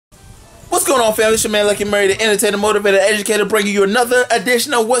What's going on, family? It's your man, Lucky Murray, the entertainer, motivator, educator, bringing you another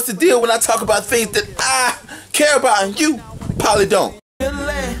edition of What's the Deal when I talk about things that I care about and you probably don't.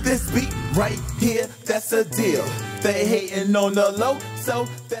 This beat right here, that's a deal. They hating on the low, so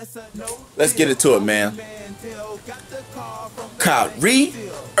that's a no. Let's get into it, man. Kyrie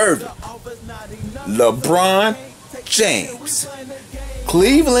Irving, LeBron James,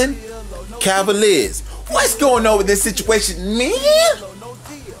 Cleveland Cavaliers. What's going on with this situation, man?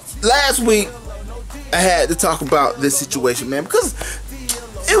 Last week I had to talk about this situation, man, because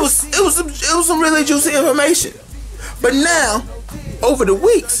it was some really juicy information. But now, over the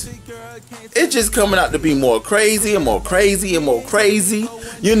weeks, it's just coming out to be more crazy and more crazy and more crazy.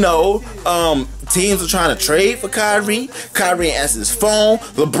 You know, teams are trying to trade for Kyrie. Kyrie answers his phone.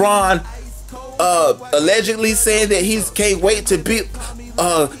 LeBron allegedly saying that he can't wait to beat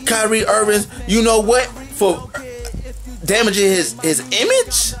Kyrie Irving's, you know what, for damaging his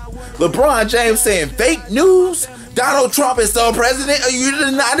image. LeBron James saying fake news. Donald Trump is the president of the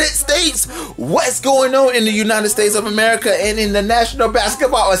United States. What's going on in the United States of America and in the National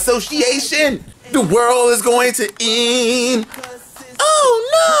Basketball Association? The world is going to end.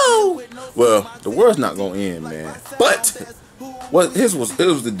 Oh no! Well, the world's not going to end, man. But it was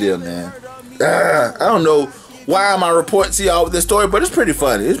the deal, man. I don't know why am I reporting to y'all with this story, but it's pretty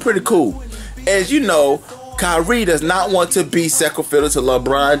funny. It's pretty cool. As you know, Kyrie does not want to be second fiddle to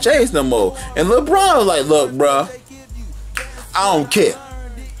LeBron James no more. And LeBron was like, look, bruh, I don't care.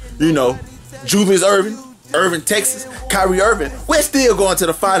 You know, Julius Irving, Texas, Kyrie Irving, we're still going to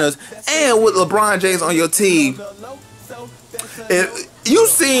the finals. And with LeBron James on your team, if you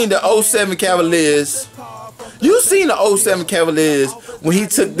seen the 07 Cavaliers, when he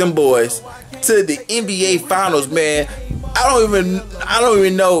took them boys to the NBA Finals, man. I don't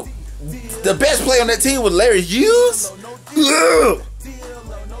even know. The best player on that team was Larry Hughes. Ugh.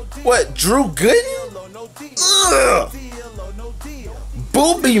 What, Drew Gooden? Ugh.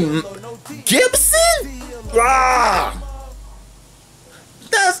 Booby Gibson? Ah.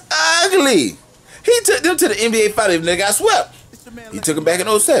 That's ugly. He took them to the NBA Finals and they got swept. He took them back in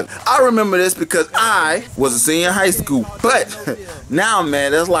 07. I remember this because I was a senior in high school. But now,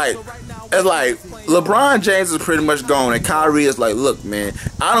 man, it's like LeBron James is pretty much gone, and Kyrie is like, look, man,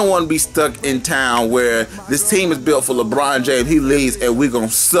 I don't want to be stuck in town where this team is built for LeBron James. He leaves, and we're going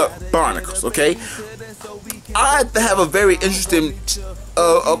to suck barnacles, okay? I have a very interesting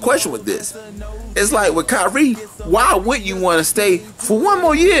question with this. It's like, with Kyrie, why would you want to stay for one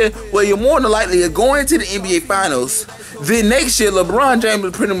more year where you're more than likely going to the NBA Finals? Then next year, LeBron James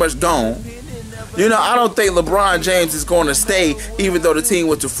is pretty much gone. You know, I don't think LeBron James is going to stay, even though the team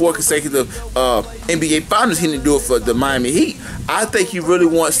went to 4 consecutive NBA Finals. He didn't do it for the Miami Heat. I think he really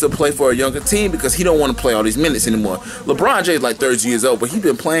wants to play for a younger team because he don't want to play all these minutes anymore. LeBron James is like 30 years old, but he's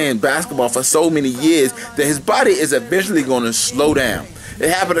been playing basketball for so many years that his body is eventually going to slow down. It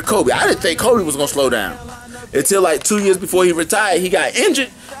happened to Kobe. I didn't think Kobe was going to slow down until like 2 years before he retired. He got injured,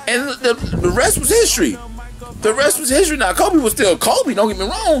 and the rest was history. The rest was history. Now, Kobe was still Kobe, don't get me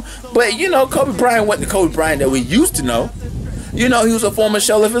wrong. But, you know, Kobe Bryant wasn't the Kobe Bryant that we used to know. You know, he was a former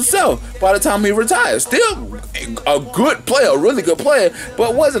shell of himself by the time he retired. Still a good player, a really good player,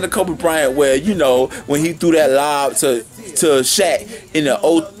 but wasn't a Kobe Bryant where, you know, when he threw that lob to Shaq in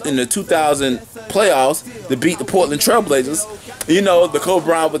the 2000 playoffs to beat the Portland Trailblazers. You know, the Kobe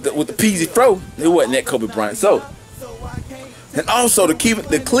Bryant with the peasy throw, it wasn't that Kobe Bryant. So, and also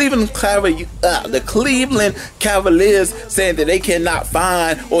the Cleveland Cavaliers saying that they cannot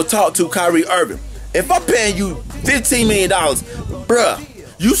find or talk to Kyrie Irving. If I'm paying you $15 million, bruh,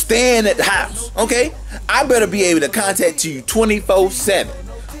 you staying at the house, okay? I better be able to contact you 24/7.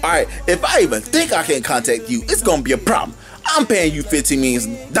 All right, if I even think I can contact you, it's gonna be a problem. I'm paying you $15 million.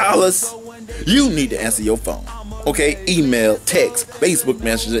 You need to answer your phone. Okay, email, text, Facebook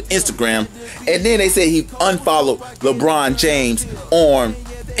Messenger, Instagram. And then they say he unfollowed LeBron James on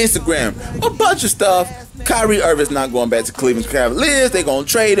Instagram. A bunch of stuff. Kyrie Irving's not going back to Cleveland Cavaliers. They're going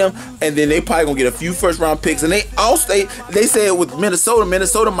to trade him. And then they probably going to get a few first-round picks. And they said with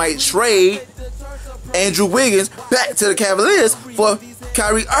Minnesota might trade Andrew Wiggins back to the Cavaliers for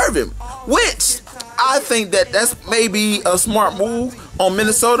Kyrie Irving. Which I think that's maybe a smart move on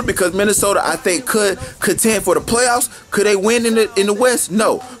Minnesota, because Minnesota, I think, could contend for the playoffs. Could they win in the West?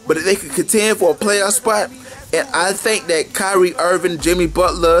 No. But they could contend for a playoff spot. And I think that Kyrie Irving, Jimmy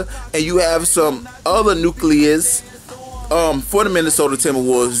Butler, and you have some other nucleus for the Minnesota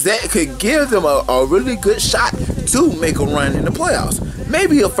Timberwolves that could give them a really good shot to make a run in the playoffs.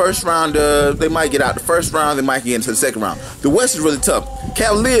 Maybe a first round, they might get out the first round, they might get into the second round. The West is really tough.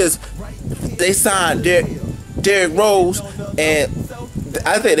 Cavaliers, they signed Derrick Rose, and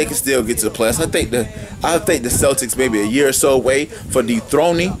I think they can still get to the playoffs. I think the Celtics maybe a year or so away for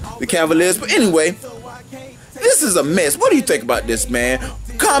dethroning the Cavaliers. But anyway, this is a mess. What do you think about this, man?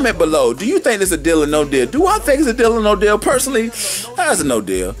 Comment below. Do you think this is a deal or no deal? Do I think it's a deal or no deal? Personally, that's a no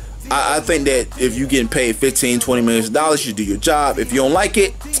deal. I think that if you're getting paid $15-20 million, you do your job. If you don't like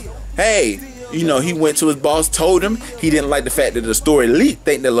it, hey, you know, he went to his boss, told him he didn't like the fact that the story leaked.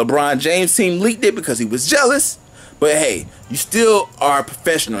 Think that LeBron James team leaked it because he was jealous. But hey, you still are a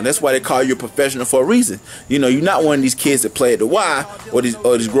professional. That's why they call you a professional for a reason. You know, you're not one of these kids that play at the Y, or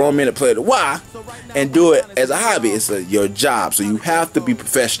these grown men that play at the Y and do it as a hobby. It's your job, so you have to be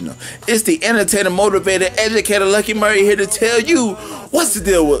professional. It's the entertainer, motivator, educator, Lucky Murray here to tell you what's the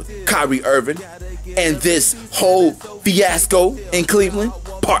deal with Kyrie Irving and this whole fiasco in Cleveland,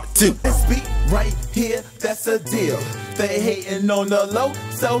 part 2. Right here, that's a deal. They hating on the low,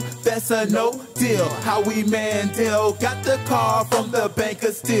 so that's a no deal. How we Mandel got the car from the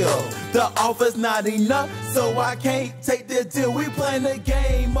banker still. The offer's not enough, so I can't take the deal. We playing the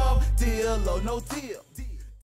game of deal or no deal.